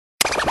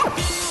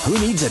Who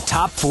needs a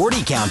top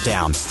 40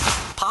 countdown?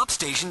 Pop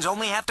stations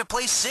only have to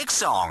play 6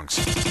 songs.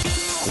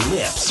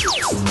 Lips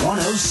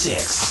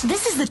 106.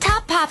 This is the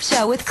Top Pop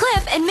Show with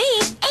Cliff and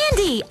me,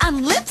 Andy,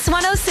 on Lips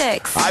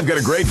 106. I've got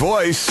a great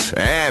voice,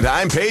 and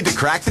I'm paid to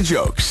crack the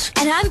jokes.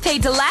 And I'm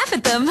paid to laugh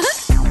at them.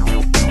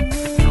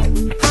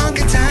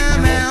 Funky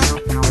time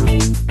out.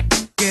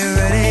 Get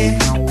ready.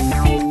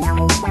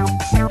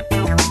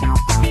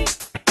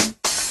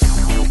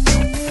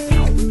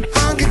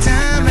 Funky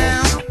time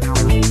out.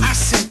 I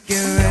said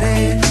get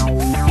ready.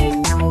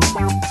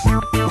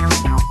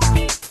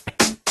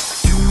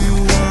 Do you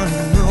wanna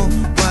know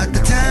what the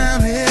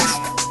time is?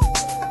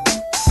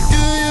 Do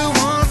you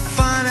wanna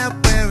find out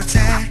where it's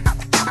at?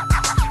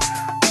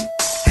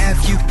 Have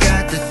you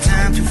got the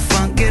time to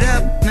funk it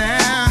up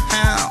now?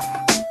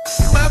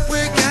 What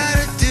we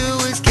gotta do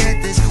is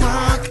get this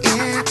funk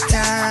in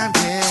time,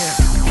 yeah.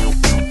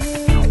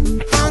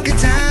 Funky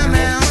time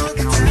out.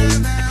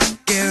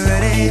 Get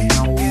ready.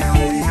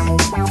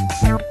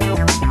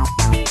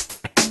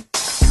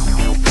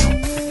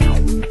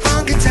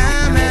 Funky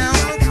time out.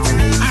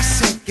 I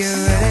said get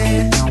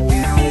ready.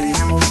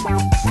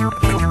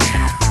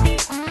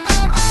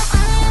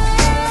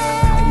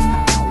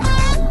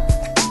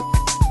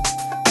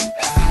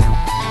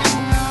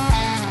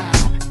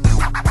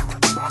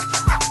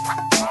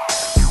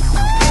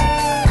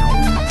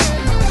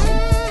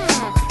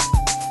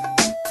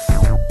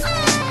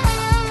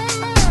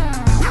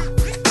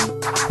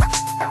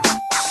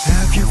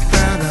 Have you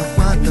found out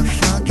what the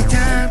funky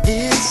time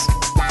is?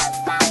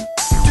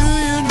 Do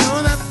you know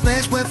that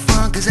place where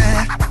funk is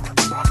at?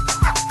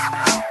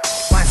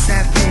 What's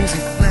that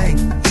music playing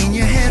in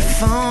your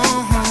headphones?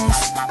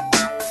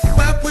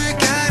 What we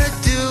gotta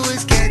do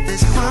is get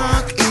this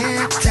funk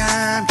in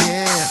time,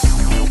 yeah.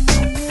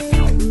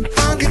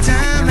 Funky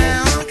time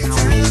out.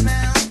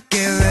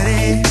 Get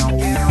ready.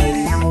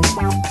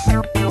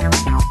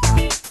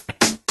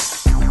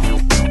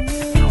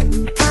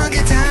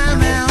 Funky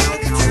time out.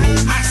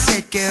 I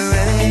said get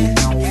ready.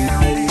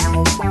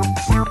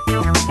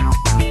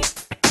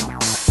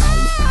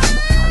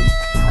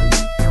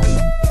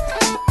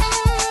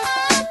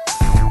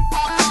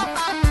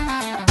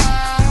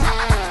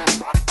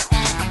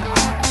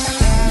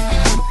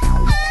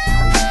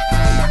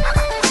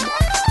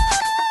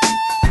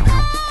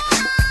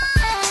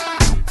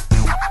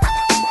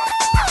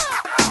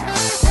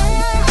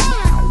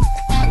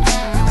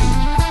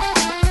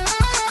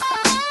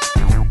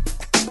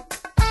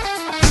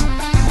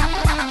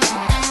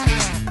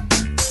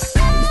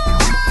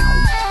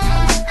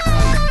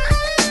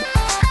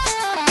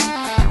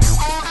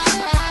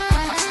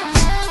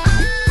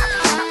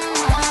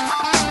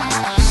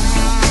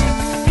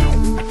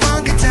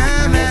 Funky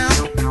time out.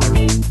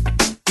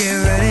 Get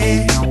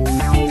ready.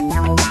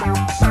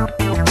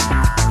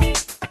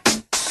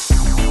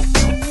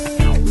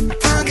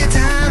 Funky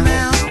time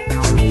out.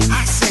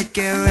 I said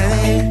get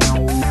ready.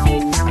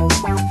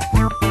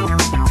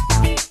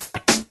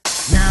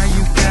 Now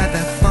you got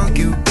that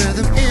funky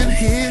rhythm in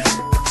here.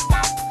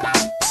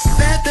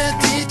 Let the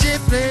DJ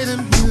play the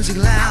music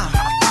loud.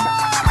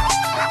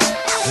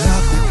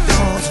 Lock the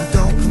doors and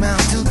don't come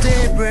out till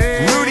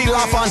daybreak. Rudy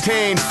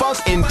LaFontaine, Funk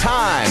in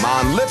Time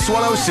on Lips Get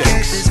 106.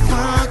 this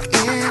funk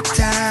in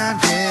time,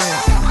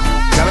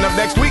 yeah. Coming up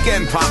next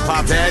weekend,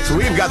 Pop Heads,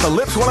 we've got the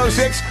Lips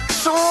 106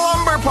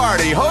 Slumber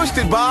Party,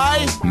 hosted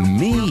by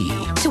me.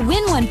 To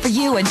win one for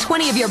you and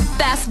 20 of your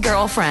best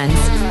girlfriends.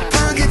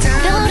 Funky Fill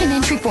time. out an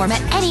entry form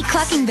at any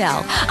Clucking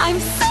Bell. I'm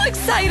so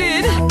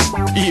excited.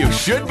 You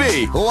should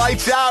be.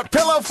 Lights out,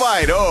 pillow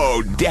fight.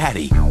 Oh,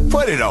 Daddy,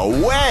 put it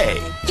away.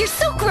 You're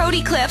so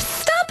grody, Cliff.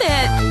 Stop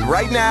it.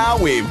 Right now,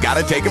 we've got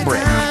to take a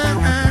break.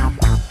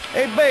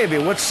 Hey, baby,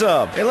 what's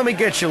up? Hey, let me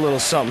get you a little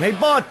something. Hey,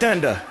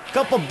 bartender,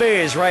 couple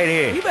beers right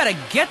here. You better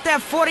get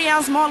that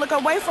 40-ounce malt liquor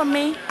away from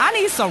me. I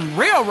need some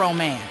real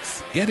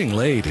romance. Getting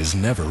laid is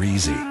never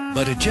easy,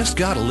 but it just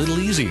got a little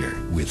easier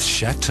with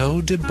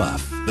Chateau de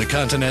Buff, the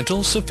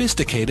continental,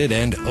 sophisticated,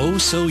 and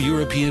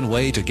oh-so-European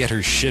way to get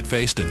her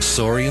shit-faced and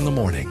sorry in the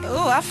morning.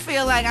 Ooh, I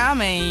feel like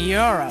I'm in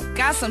Europe.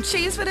 Got some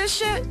cheese for this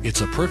shit?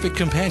 It's a perfect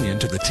companion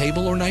to the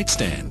table or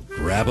nightstand.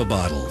 Grab a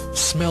bottle,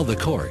 smell the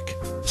cork,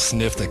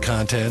 sniff the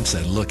contents,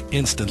 and look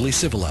instantly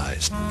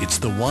civilized. It's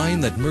the wine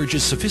that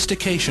merges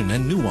sophistication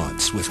and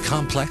nuance with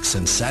complex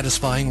and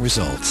satisfying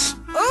results.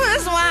 Ooh,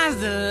 this wine's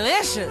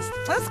delicious.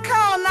 Let's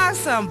call and knock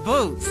some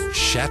boots.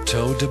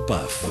 Chateau de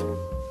Buff.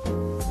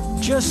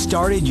 Just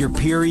started your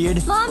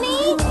period?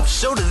 Mommy?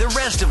 So do the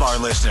rest of our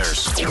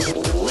listeners.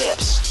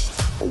 Lips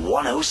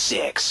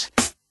 106.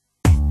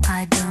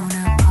 I don't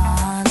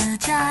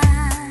apologize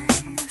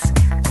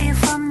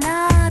if I'm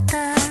not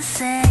the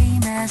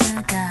same as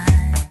a guy.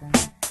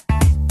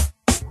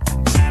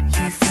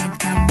 You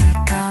think I'm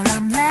weak or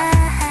I'm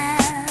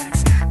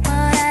less,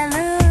 but I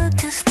look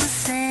just the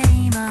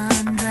same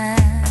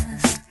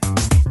undressed.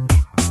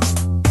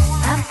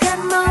 I've got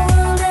my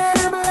world and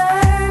I'm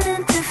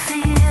learning to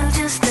feel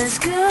just as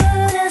good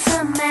as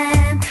a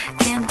man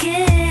can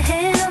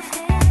give.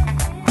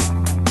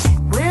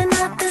 We're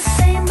not the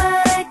same,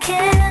 but I can't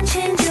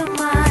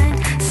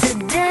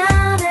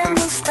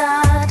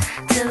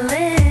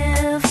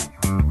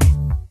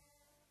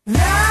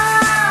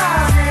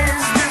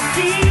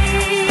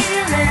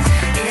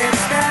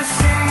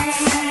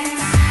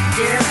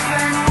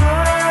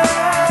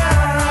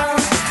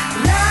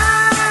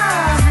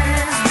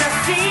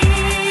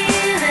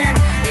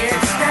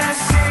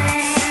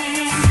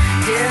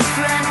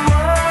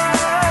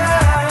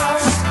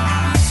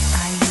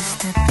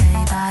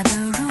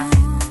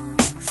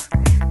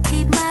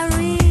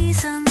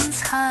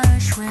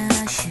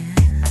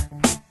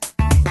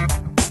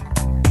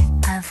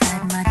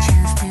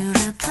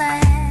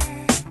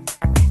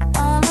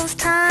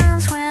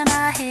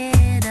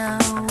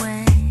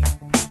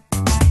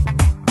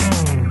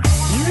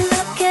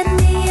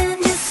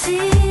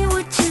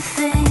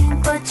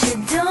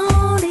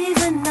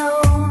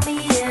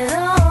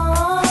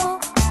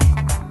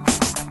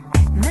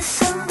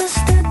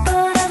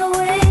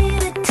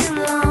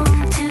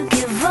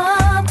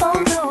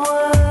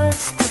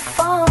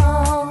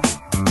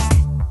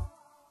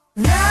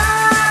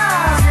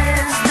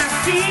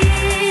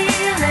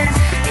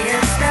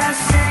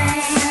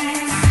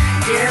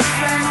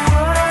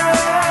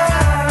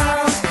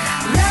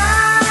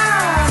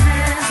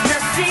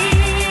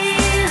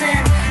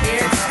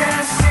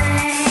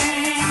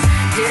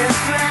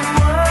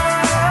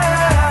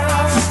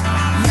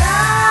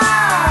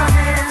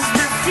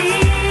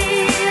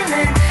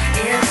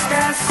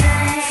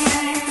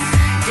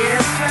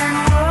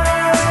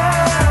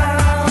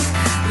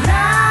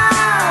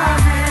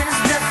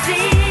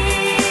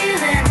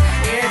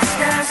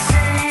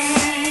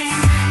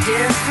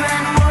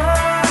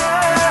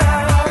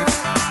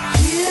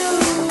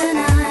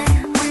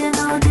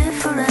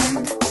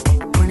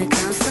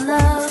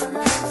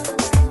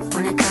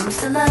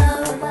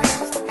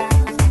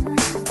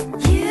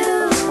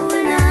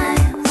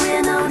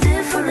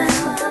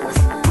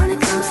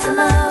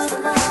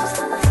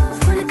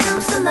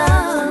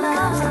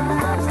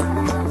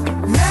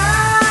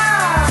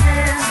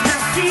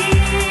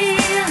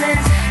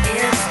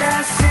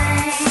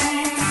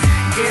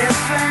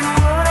different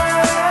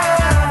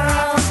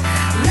worlds.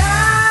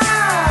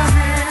 Love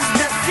is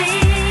the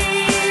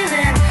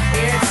feeling.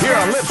 It's Here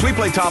on Lips, we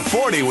play Top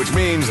 40, which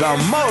means the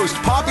most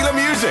popular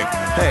music.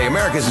 Hey,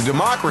 America's a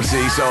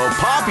democracy, so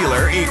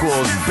popular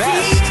equals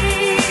best.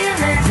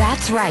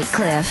 That's right,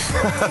 Cliff.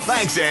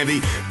 Thanks, Andy.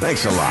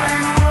 Thanks a lot.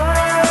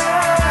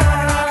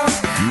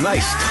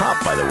 Nice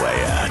top, by the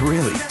way.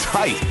 Really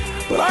tight.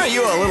 But aren't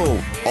you a little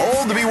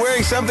old to be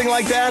wearing something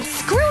like that?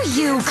 Screw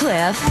you,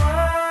 Cliff.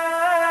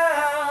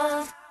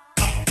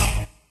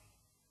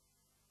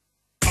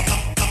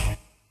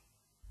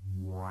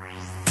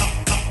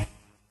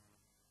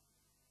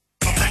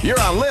 You're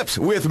on Lips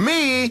with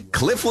me,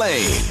 Cliff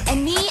Lane.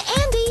 And me,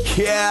 Andy.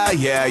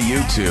 Yeah,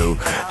 you too.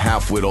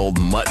 Half-wit old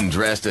mutton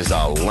dressed as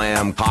a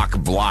lamb,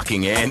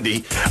 cock-blocking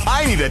Andy.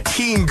 I need a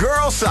teen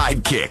girl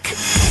sidekick.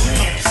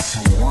 Lips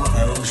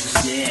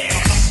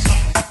 106.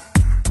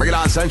 Bring it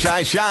on,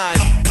 sunshine, shine.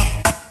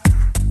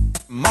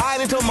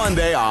 Mine until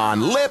Monday on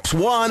Lips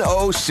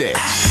 106.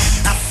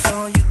 I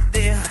saw you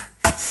there,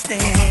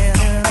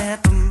 standing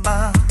at the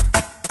bar.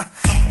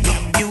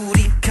 Your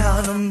beauty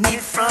calling me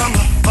from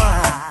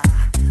afar.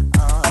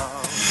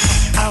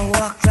 I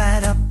walked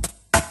right up,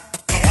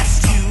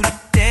 asked you to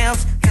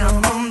dance.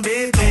 Come on,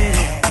 baby.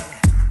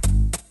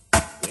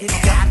 It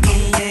got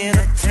me in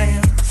a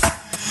trance.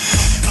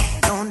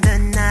 Don't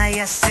deny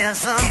yourself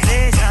some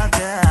pleasure,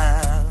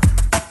 girl.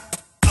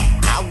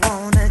 I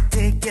wanna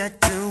take you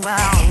to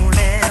our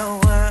only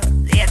world.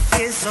 It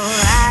feels so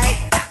right.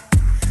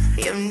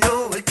 You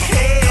know it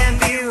can't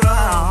be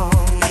wrong.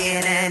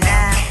 In and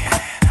out,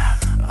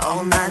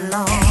 all night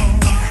long.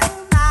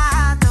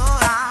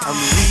 I'm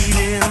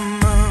leaving on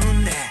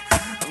Monday.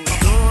 I'm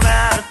going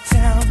out of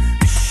town.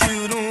 You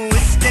shouldn't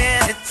waste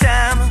any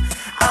time.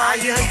 Are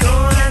you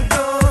gonna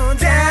go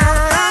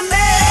down on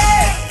me?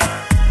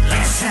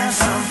 Let's have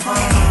some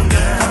fun,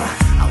 girl.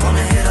 I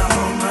wanna hit a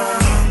home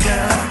run,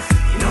 girl.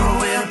 You know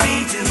we'll be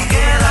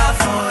together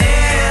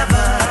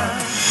forever.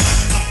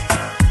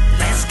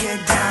 Let's get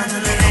down to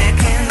the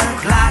lake and the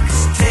clock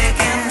is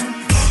ticking.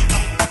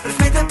 Let's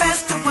make the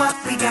best of what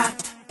we got.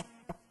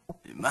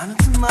 Monday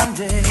to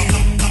Monday.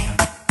 Baby,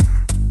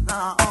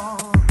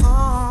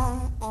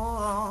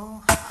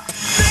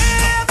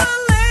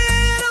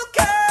 little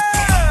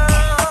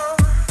girl,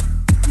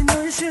 you know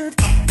you should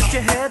put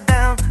your head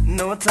down.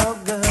 Know it's all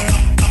good.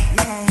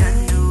 Yeah, I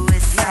knew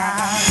it's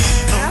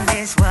right.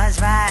 This was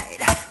right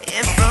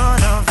in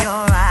front of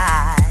your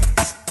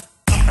eyes.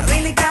 I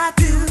really got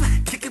to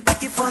kick it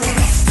with you for the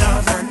rest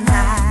of the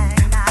night.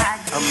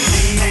 I'm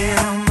leaving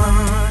on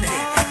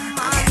Monday.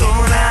 I'm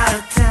going out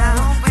of town.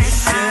 You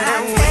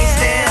shouldn't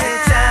waste any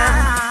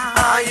time.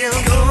 Are you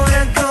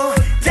gonna go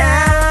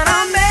down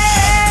on me?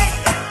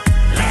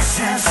 Let's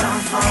have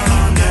some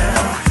fun,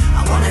 girl.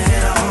 I wanna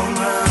hit a home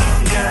run,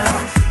 girl.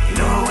 You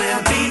know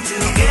we'll be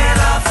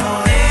together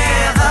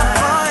forever,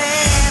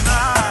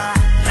 forever.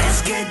 Let's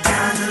get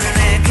down to the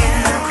lake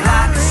and the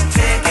clock is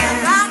ticking.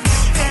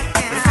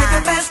 Let's make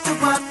the best of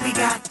what we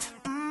got.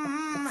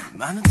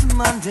 Monday to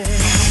Monday.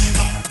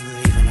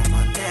 Leaving on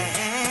Monday.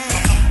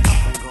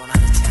 I'm going out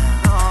of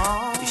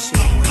town. You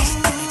shouldn't waste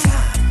any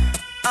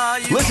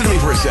time. Listen to me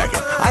for a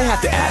second. I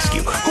have to ask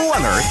you, who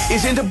on earth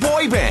is into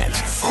boy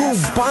bands? Who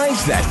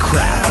buys that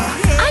crap?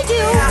 I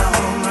do.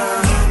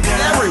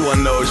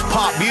 Everyone knows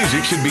pop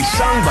music should be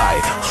sung by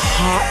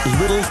hot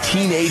little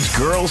teenage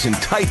girls in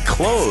tight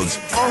clothes.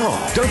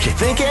 Oh, don't you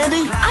think,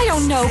 Andy? I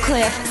don't know,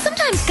 Cliff.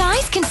 Sometimes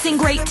guys can sing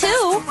great,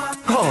 too.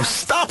 Oh,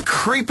 stop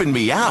creeping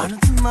me out.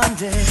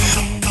 Monday.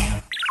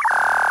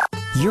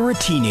 You're a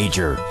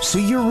teenager, so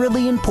you're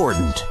really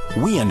important.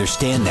 We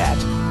understand that.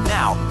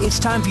 Now, it's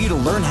time for you to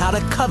learn how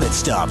to covet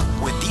stuff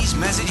with these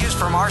messages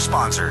from our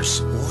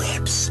sponsors.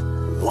 Lips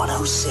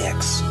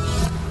 106.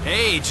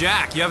 Hey,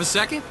 Jack, you have a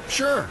second?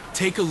 Sure.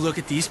 Take a look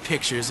at these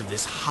pictures of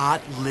this hot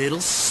little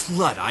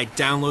slut I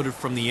downloaded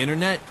from the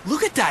internet.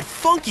 Look at that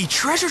funky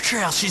treasure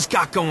trail she's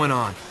got going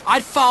on.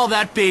 I'd follow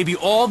that baby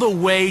all the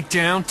way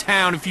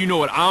downtown if you know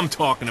what I'm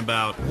talking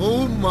about.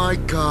 Oh my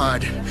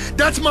God.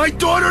 That's my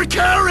daughter,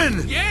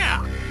 Karen!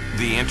 Yeah!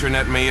 The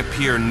internet may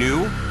appear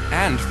new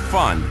and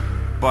fun,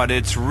 but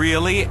it's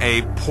really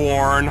a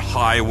porn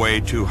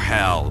highway to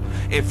hell.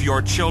 If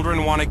your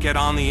children want to get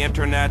on the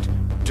internet,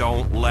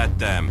 don't let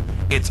them.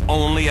 It's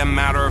only a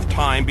matter of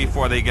time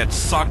before they get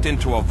sucked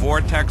into a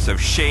vortex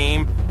of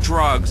shame,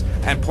 drugs,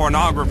 and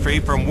pornography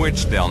from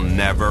which they'll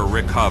never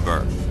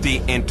recover.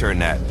 The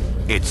internet.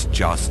 It's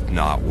just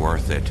not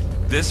worth it.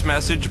 This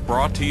message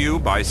brought to you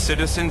by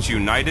Citizens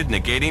United,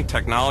 negating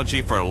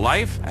technology for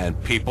life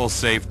and people's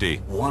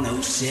safety.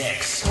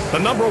 106. The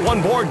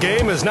 #1 board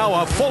game is now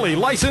a fully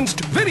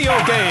licensed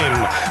video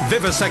game.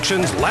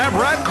 Vivisection's Lab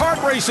Rat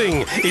Kart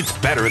Racing. It's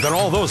better than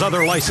all those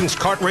other licensed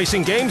kart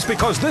racing games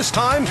because this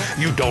time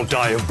you don't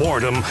die of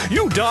boredom,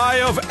 you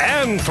die of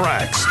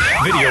anthrax.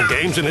 Video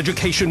games and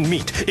education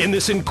meet in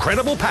this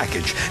incredible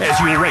package as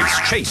you race,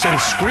 chase, and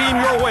scream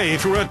your way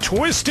through a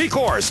twisty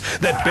course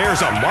that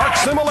bears a marked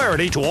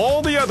similarity to all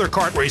all the other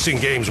kart racing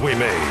games we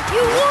made.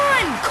 You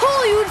won!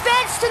 Cool, you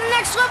advanced to the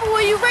next level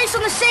where you race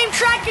on the same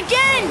track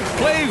again!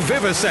 Play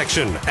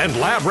Vivisection and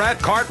Lab Rat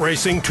Kart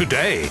Racing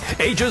today.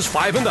 Ages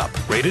 5 and up.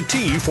 Rated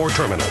T for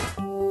Terminal.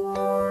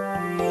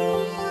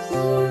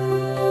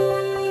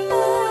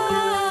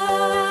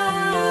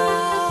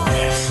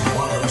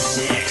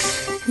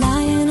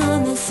 Lying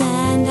on the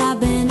sand, I've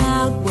been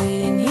out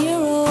waiting here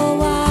a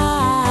while.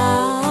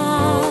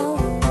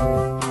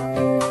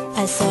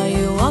 I saw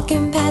you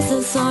walking past,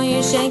 I saw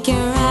you shake your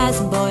ass.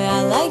 Boy,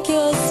 I like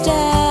your style.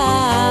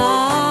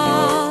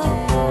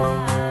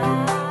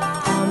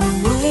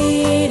 I'm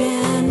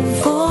waiting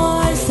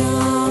for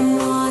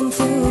someone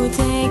to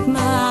take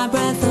my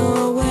breath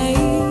away.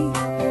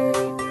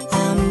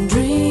 I'm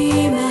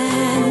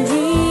dreaming,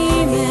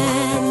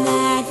 dreaming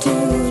that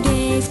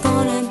today's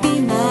gonna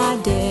be my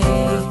day.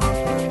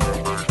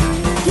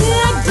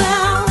 Get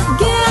down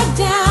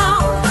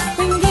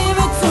and give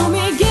it to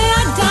me.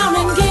 Get down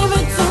and give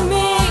it to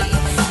me.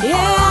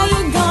 Yeah,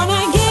 you're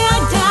gonna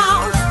get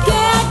down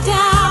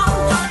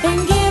and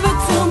give it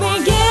to me.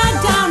 Get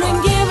down and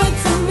give it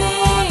to me.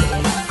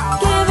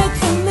 Give it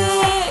to me.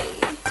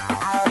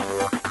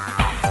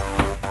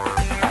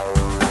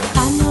 I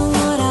know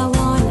what I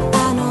want, I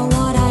know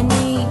what I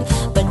need,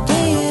 but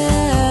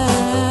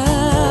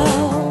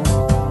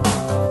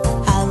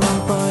I long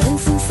for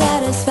instant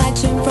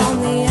satisfaction from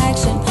the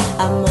action.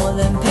 I've more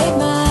than paid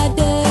my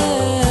bill.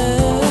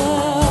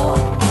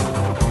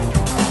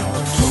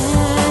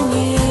 Can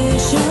you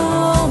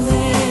show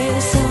me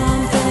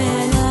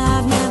something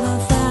I've never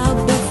felt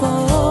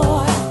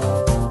before?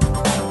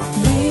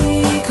 Be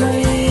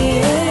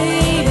creative,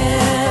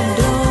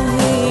 don't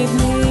leave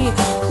me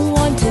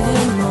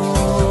wanting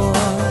more.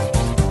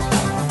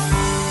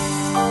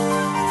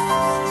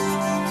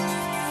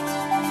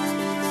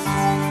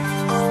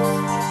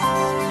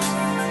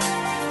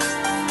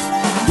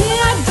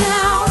 Get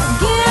down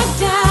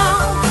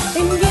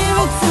and give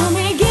it to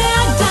me.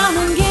 Get down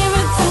and give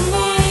it to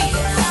me.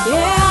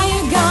 Yeah,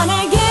 you're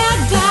gonna get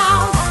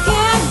down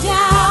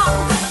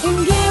and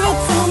give it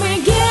to me.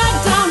 Get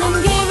down and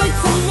give it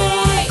to me.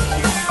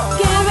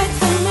 Give it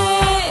to me.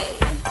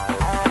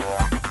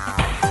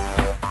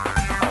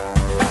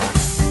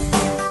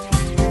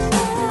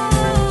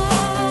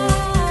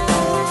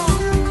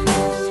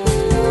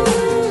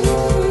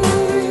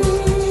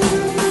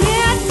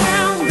 Get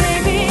down,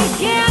 baby.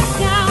 Get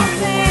down,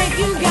 babe.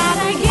 You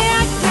gotta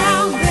get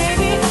down,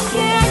 baby.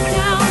 Get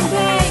down,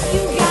 babe.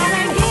 You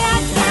gotta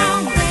get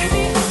down,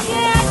 baby.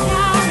 Get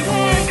down,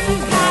 babe. You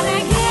gotta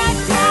get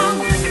down.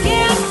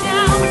 Get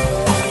down.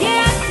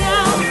 Get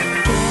down. Get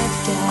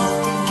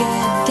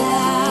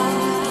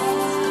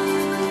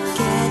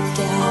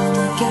down.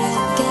 Get down.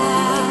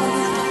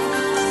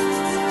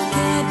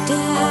 Get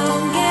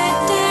down. Get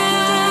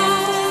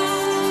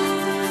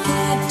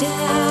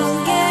down. Get down.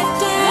 Get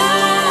down.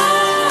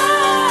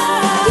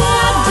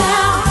 Get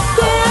down.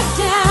 Get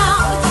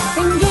down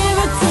and give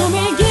it to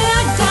me.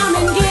 Get down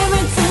and give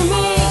it to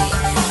me.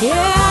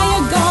 Yeah,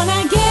 you're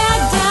gonna get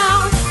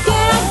down.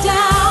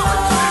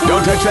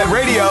 Don't touch that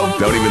radio.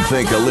 Don't even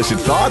think illicit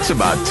thoughts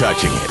about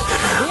touching it.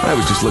 I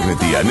was just looking at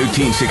the new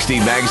Teen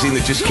 16 magazine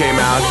that just came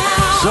out.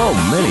 So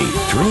many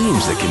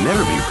dreams that can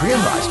never be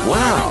realized.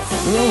 Wow.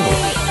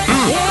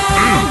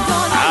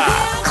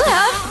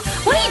 Cliff,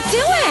 what are you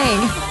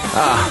doing?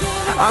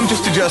 I'm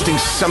just adjusting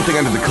something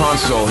under the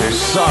console here.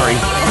 Sorry.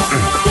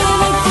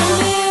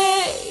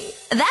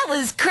 That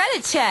was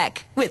Credit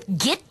Check with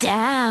Get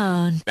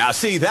Down. Now,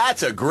 see,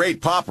 that's a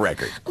great pop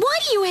record. Why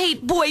do you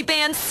hate boy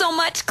bands so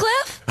much,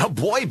 Cliff? A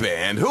boy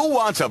band? Who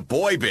wants a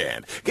boy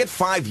band? Get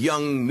 5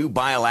 young,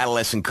 nubile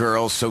adolescent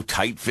girls, so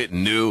tight, fit,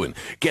 and new, and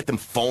get them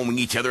foaming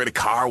each other at a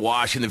car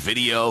wash in the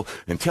video,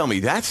 and tell me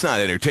that's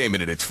not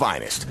entertainment at its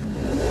finest.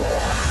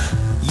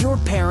 Your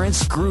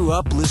parents grew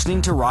up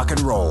listening to rock and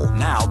roll.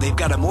 Now they've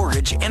got a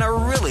mortgage and are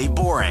really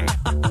boring.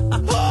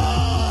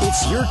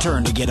 It's your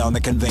turn to get on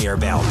the conveyor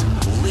belt.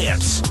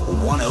 Lips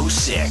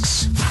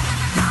 106.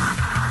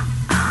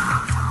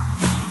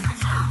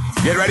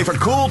 Get ready for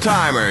Cool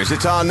Timers.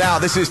 It's on now.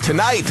 This is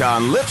Tonight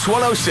on Lips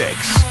 106.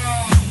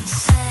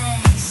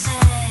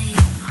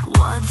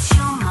 What's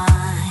your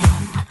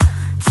mind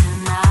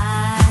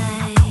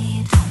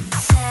tonight?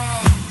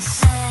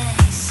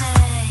 Say,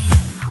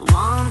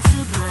 want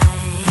to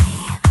play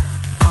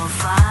or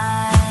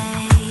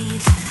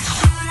fight?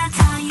 Should I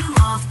tie you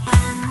off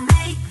and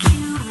make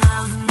you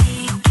love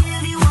me?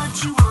 Give you what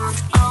you want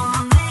or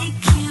make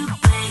you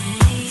beg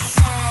me?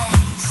 Say,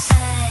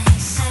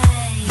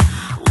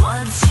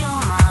 what's your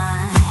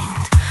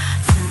mind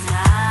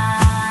tonight?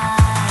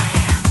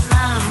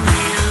 Love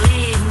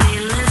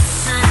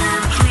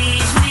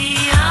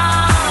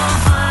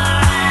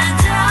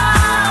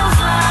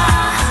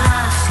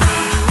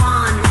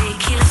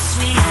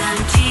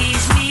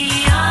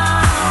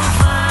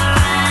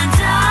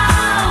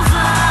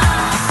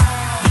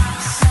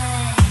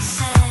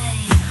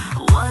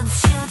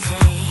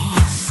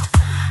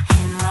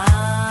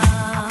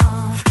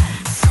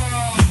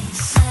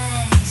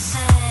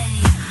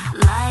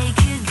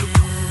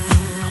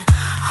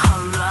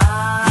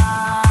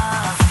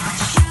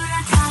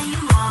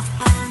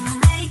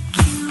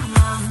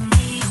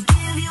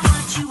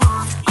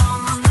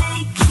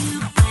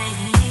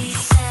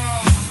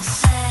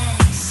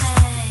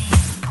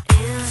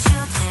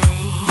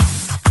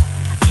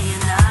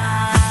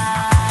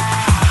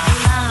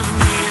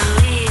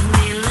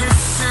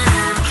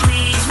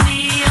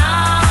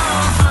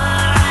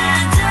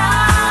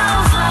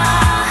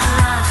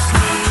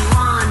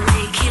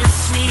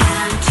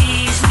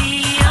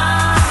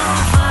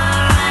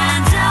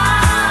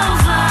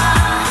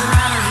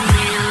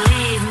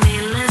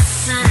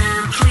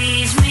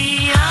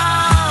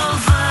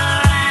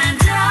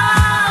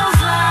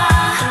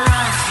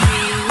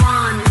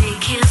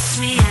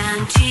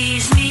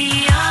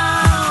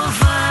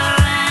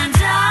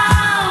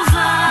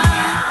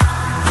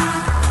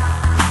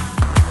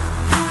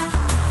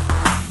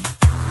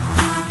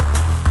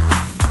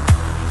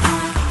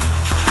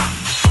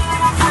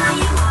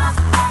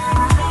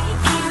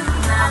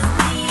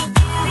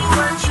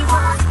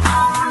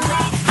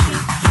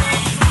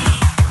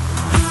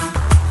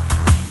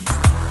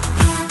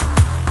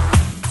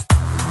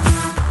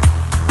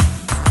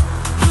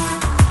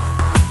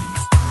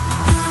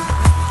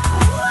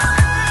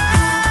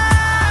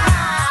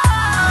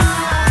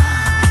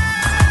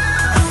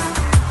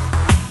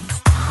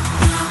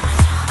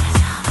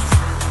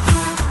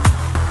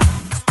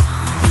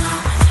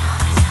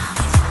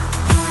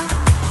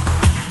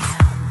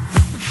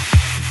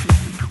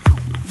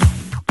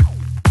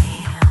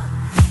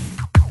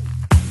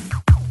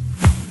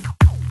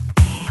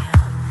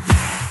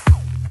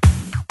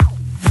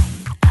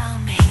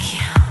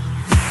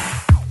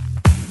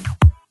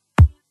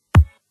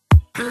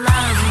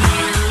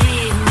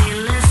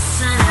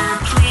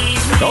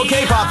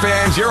Okay, pop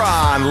fans, you're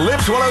on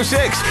Lips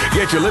 106.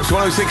 Get your Lips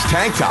 106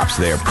 tank tops.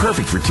 They're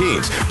perfect for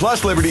teens.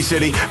 Plus, Liberty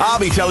City, I'll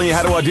be telling you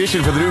how to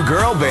audition for the new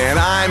girl band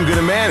I'm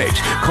gonna manage,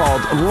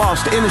 called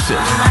Lost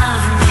Innocent.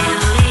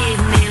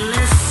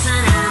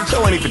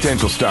 So any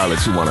potential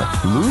starlets who want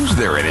to lose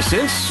their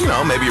innocence,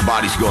 maybe your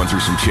body's going through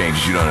some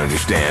changes you don't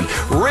understand,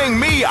 ring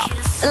me up.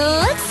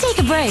 Let's take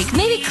a break.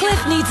 Maybe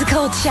Cliff needs a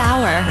cold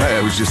shower. Hey,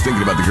 I was just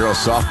thinking about the girls'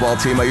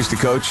 softball team I used to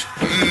coach.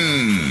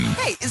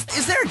 Hey,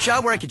 is there a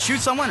job where I could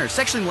shoot someone or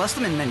sexually molest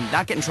them and then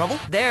not get in trouble?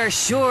 There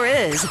sure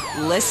is.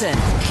 Listen.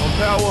 I'm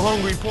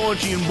power-hungry,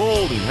 paunchy, and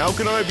balding. How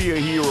can I be a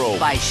hero?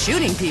 By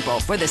shooting people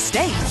for the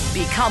state.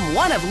 Become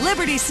one of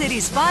Liberty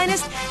City's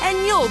finest,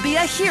 and you'll be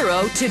a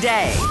hero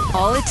today.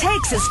 All it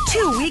takes is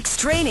 2 weeks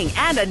training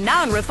and a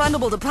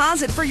non-refundable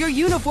deposit for your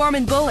uniform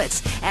and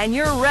bullets, and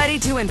you're ready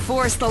to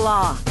enforce the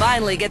law.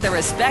 Finally get the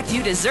respect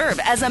you deserve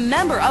as a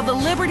member of the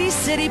Liberty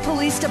City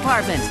Police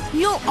Department.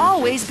 You'll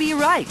always be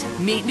right.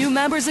 Meet new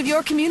members of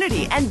your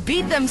community and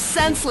beat them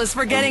senseless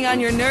for getting on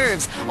your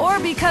nerves or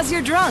because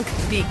you're drunk.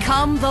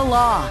 Become the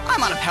law.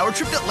 I'm on a power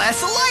trip that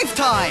lasts a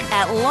lifetime.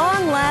 At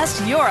long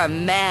last, you're a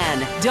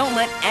man. Don't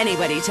let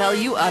anybody tell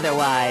you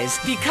otherwise.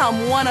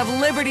 Become one of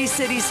Liberty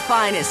City's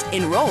finest.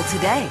 Enroll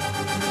today.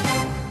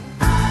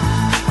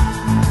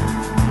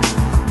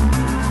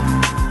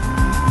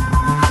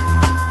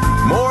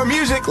 More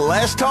music,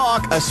 less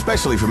talk,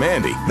 especially from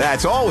Andy.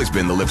 That's always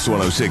been the Lips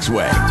 106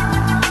 way.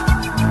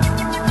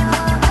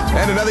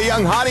 And another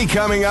young hottie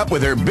coming up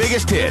with her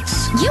biggest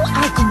hits. You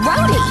are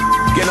grody.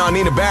 Getting on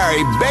Nina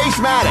Barry,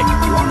 Bassmatic.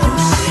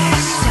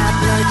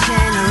 Tabloid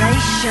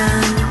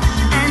generation,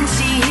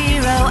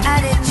 anti-hero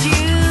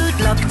attitude,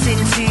 locked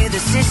into the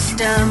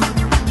system.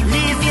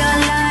 Live your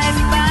life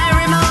by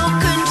remote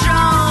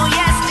control.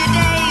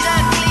 Yesterday's a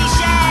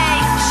cliche,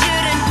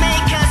 shouldn't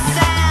make a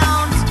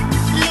sound.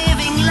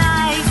 Living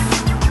life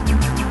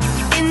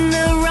in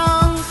the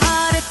wrong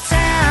part of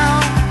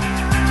town.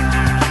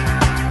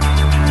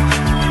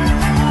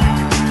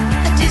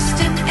 A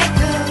distant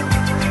echo,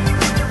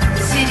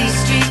 city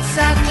streets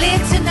are clear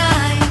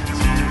tonight.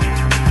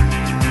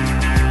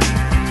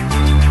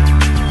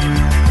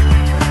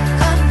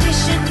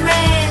 Condition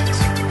red,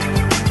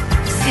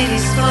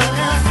 city's full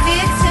of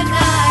fear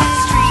tonight.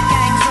 Street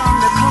gangs on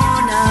the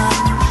corner,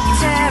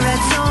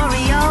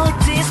 territorial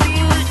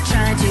dispute,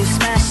 trying to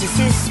smash the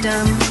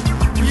system.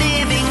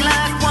 Living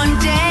life one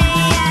day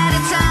at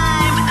a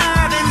time.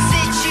 Urban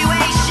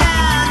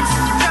situations,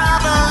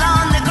 trouble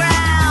on the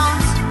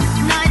ground.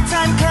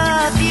 Nighttime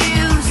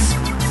curfews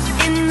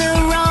in the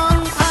wrong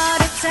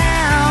part of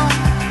town.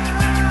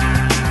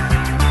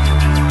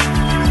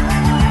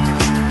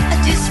 A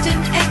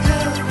distant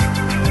echo,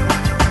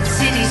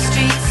 city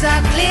streets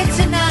are clear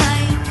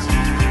tonight.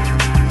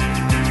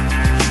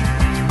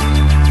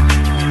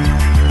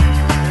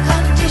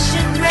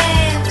 Condition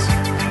red,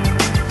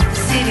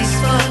 city's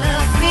full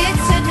of fear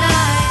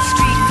tonight.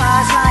 Street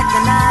fires light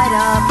the night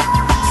up,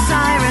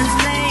 sirens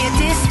play a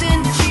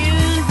distant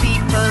tune.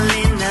 People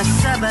in the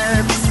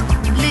suburbs,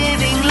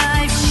 living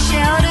life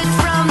sheltered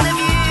from the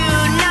view.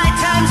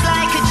 Nighttime's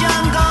like a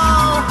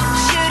jungle,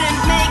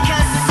 shouldn't make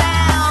a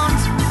sound.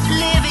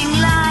 Living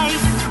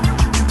life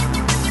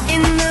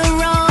in the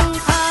wrong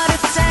part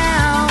of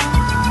town.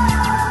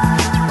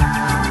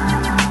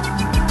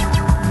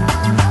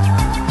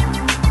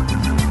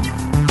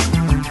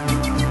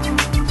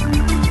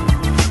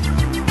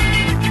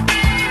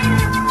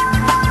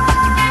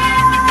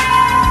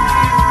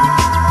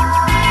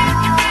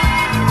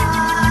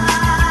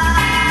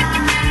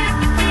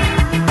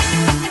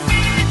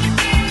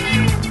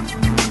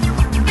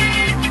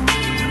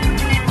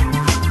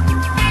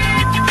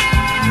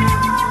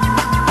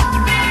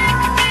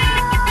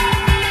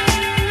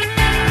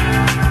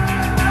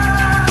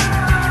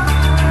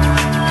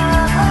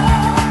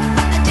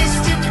 A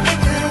distant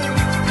echo,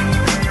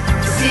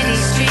 city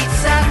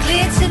streets are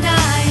clear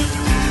tonight.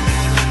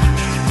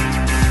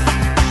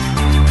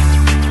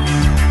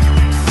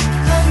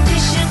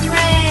 Condition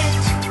red,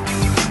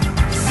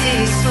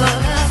 city's full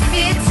of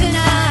fear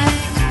tonight.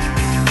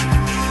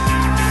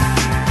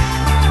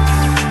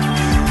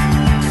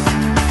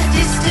 A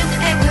distant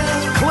echo.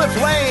 Cliff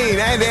Lane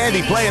and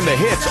Andy playing the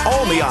hits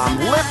only on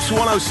Lips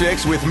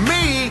 106 with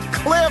me,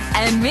 Cliff.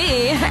 And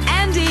me,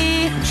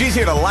 Andy. She's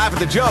here to laugh at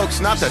the jokes,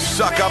 not to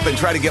suck up and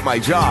try to get my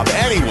job.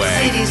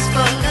 Anyway, City's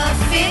full of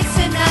fear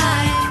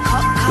tonight.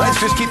 let's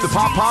just keep the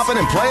pop popping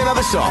and play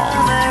another song.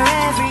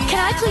 Can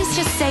I please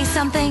just say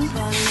something?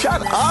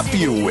 Shut up,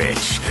 you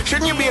witch.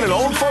 Shouldn't you be in an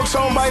old folks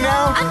home by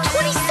now? I'm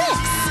 26.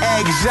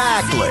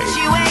 Exactly.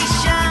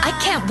 I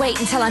can't wait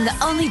until I'm the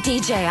only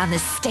DJ on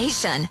this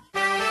station.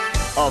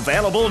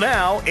 Available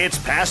now, it's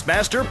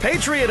Pastmaster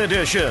Patriot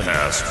Edition.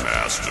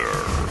 Pastmaster.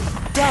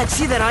 Dad,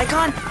 see that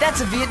icon?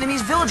 That's a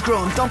Vietnamese village girl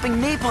I'm dumping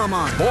napalm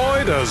on.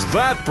 Boy, does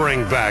that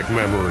bring back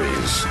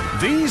memories.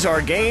 These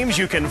are games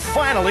you can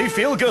finally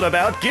feel good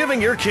about giving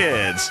your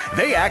kids.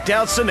 They act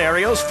out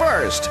scenarios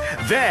first.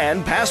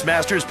 Then,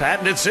 Pastmaster's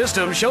patented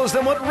system shows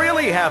them what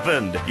really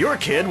happened. Your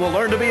kid will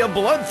learn to be a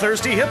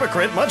bloodthirsty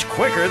hypocrite much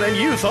quicker than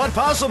you thought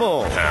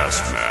possible.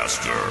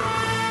 Pastmaster.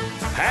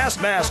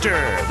 Past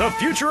Master, the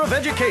future of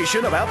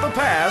education about the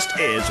past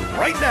is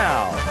right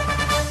now.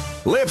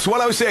 Lips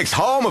 106,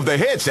 home of the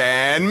hits,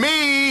 and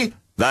me,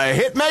 the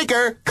hit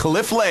maker,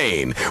 Cliff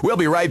Lane. We'll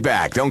be right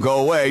back. Don't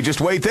go away.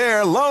 Just wait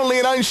there, lonely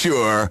and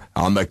unsure,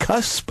 on the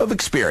cusp of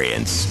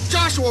experience.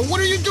 Joshua, what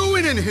are you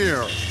doing in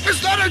here?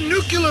 Is that a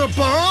nuclear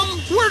bomb?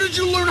 Where did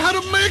you learn how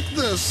to make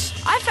this?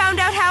 I found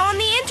out how on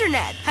the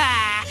internet.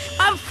 Ha!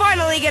 I'm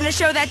finally gonna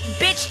show that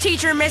bitch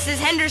teacher, Mrs.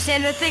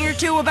 Henderson, a thing or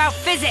two about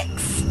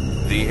physics.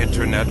 The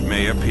internet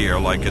may appear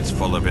like it's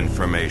full of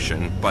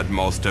information, but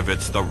most of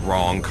it's the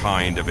wrong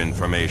kind of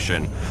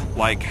information.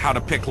 Like how to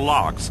pick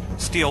locks,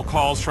 steal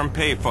calls from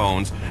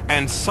payphones,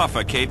 and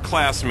suffocate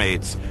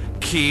classmates.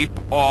 Keep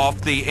off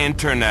the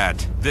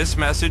internet. This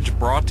message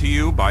brought to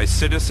you by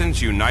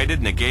Citizens United,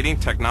 negating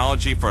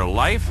technology for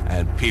life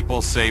and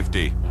people's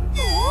safety.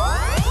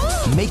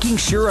 Making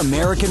sure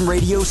American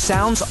radio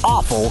sounds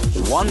awful,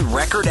 one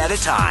record at a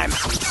time.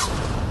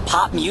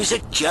 Pop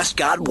music just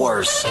got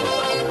worse.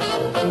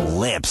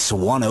 Lips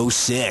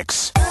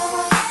 106.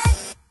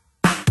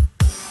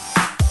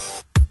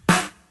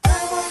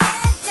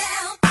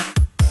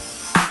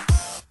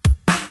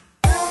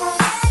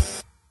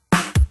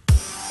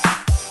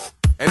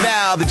 And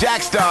now the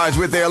Jack Stars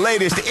with their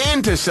latest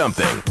Into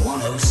Something.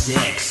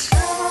 106.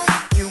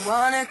 You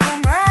wanna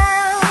come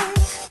round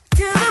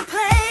to the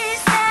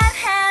place that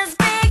has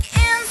big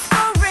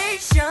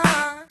inspiration.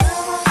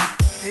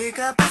 Pick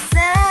up a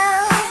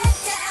sound,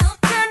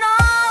 turn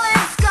all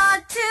it's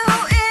got to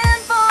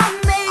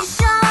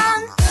information.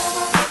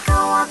 Take a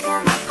walk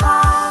in the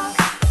park,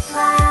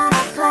 fly on a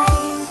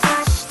plane,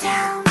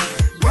 touchdown.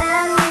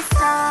 Then we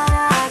start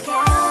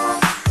again.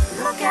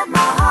 Look at my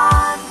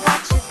heart,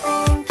 what you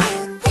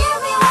thinking? Give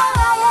me what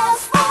I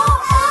asked for,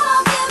 and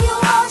I'll give you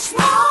much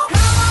more.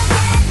 Come on,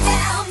 get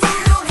down,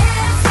 down,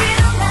 hands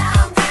feel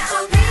loud, put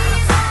your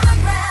knees on the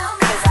ground,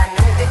 'cause I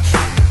know that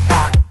you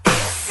want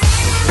this.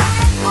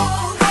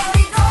 Oh,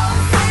 baby,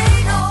 don't say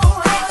no,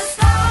 ever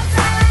stop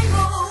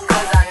tango,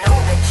 'cause I know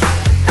that you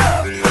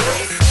love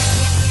this.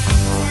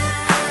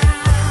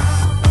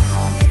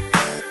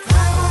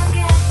 Come on,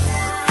 get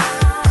down.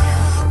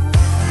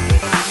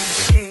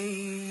 Hey,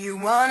 you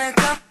wanna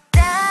come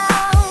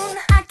down?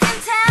 I can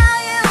tell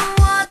you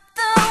what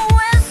the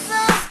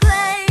whistle's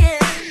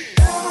playing.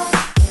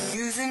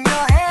 Using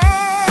your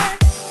head,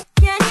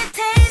 can you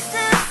taste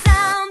the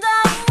sound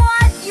of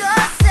what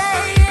you're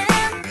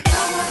saying?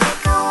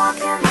 Take a walk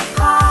in the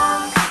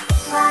park,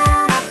 fly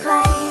on a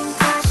plane,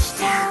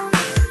 touchdown.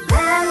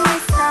 Then we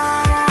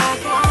start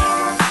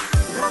again.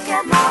 Look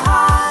at my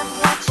heart,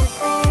 what you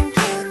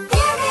thinking?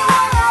 Give me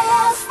what I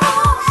asked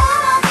for,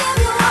 and I'll give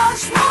you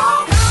much more.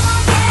 Come on,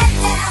 get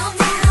down,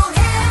 down,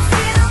 hands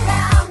feel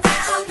loud,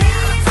 put your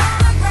knees on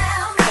the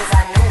ground, 'cause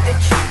I know that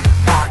you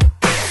want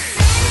this.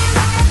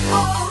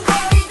 Oh,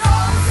 baby,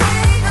 don't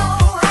say no,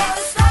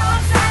 ever stop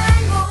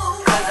tango,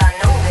 'cause I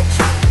know that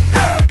you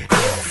love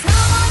this.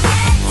 Come on,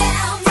 get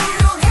down,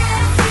 down,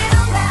 hands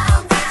feel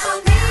loud, put your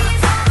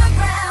knees on the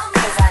ground,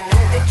 'cause I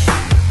know that you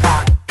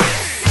want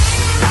this.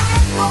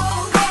 Oh,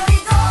 baby,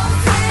 don't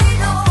say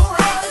no,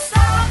 ever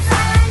stop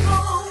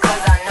tango,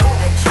 'cause I know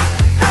that you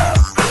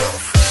love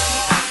this.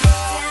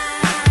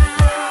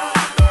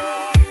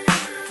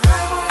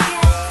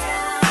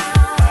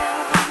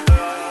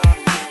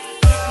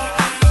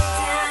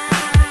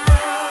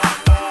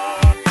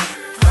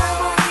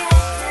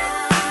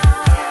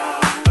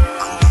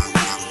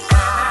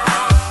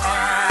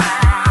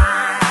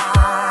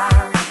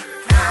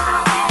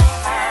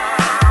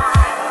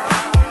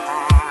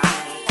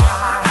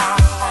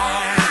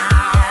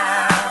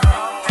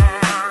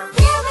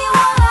 Give me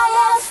what I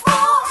asked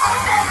for.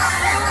 Come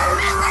on,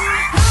 get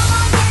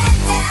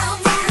down,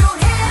 down,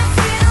 hands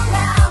feel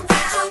loud,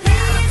 put your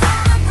knees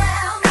on the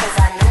ground, 'cause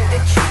I know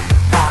that you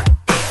want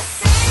this.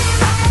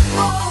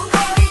 Oh,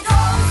 baby,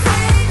 don't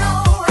say no,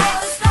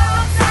 ever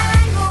stop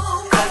tango,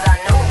 'cause I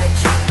know that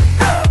you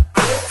love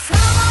this.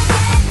 Come on,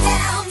 get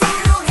down,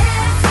 down,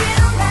 hands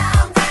feel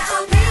loud, put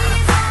your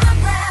knees on the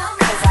ground,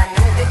 'cause I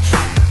know that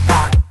you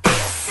want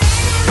this.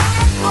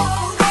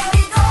 Oh,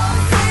 baby,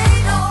 don't say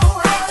no,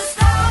 ever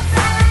stop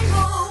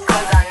tango,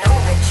 'cause I know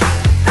that you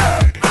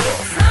love this.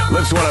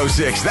 Lips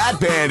 106, that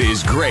band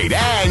is great,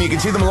 and you can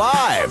see them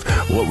live.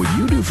 What would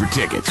you do for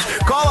tickets?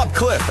 Call up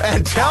Cliff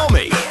and tell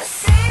me.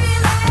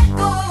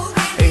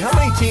 Hey, how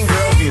many teen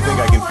girls do you think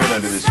I can fit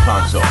under this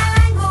console?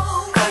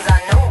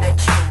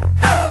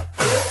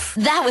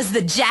 That was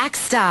the Jack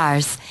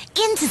Stars.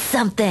 Into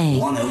Something.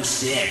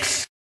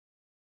 106.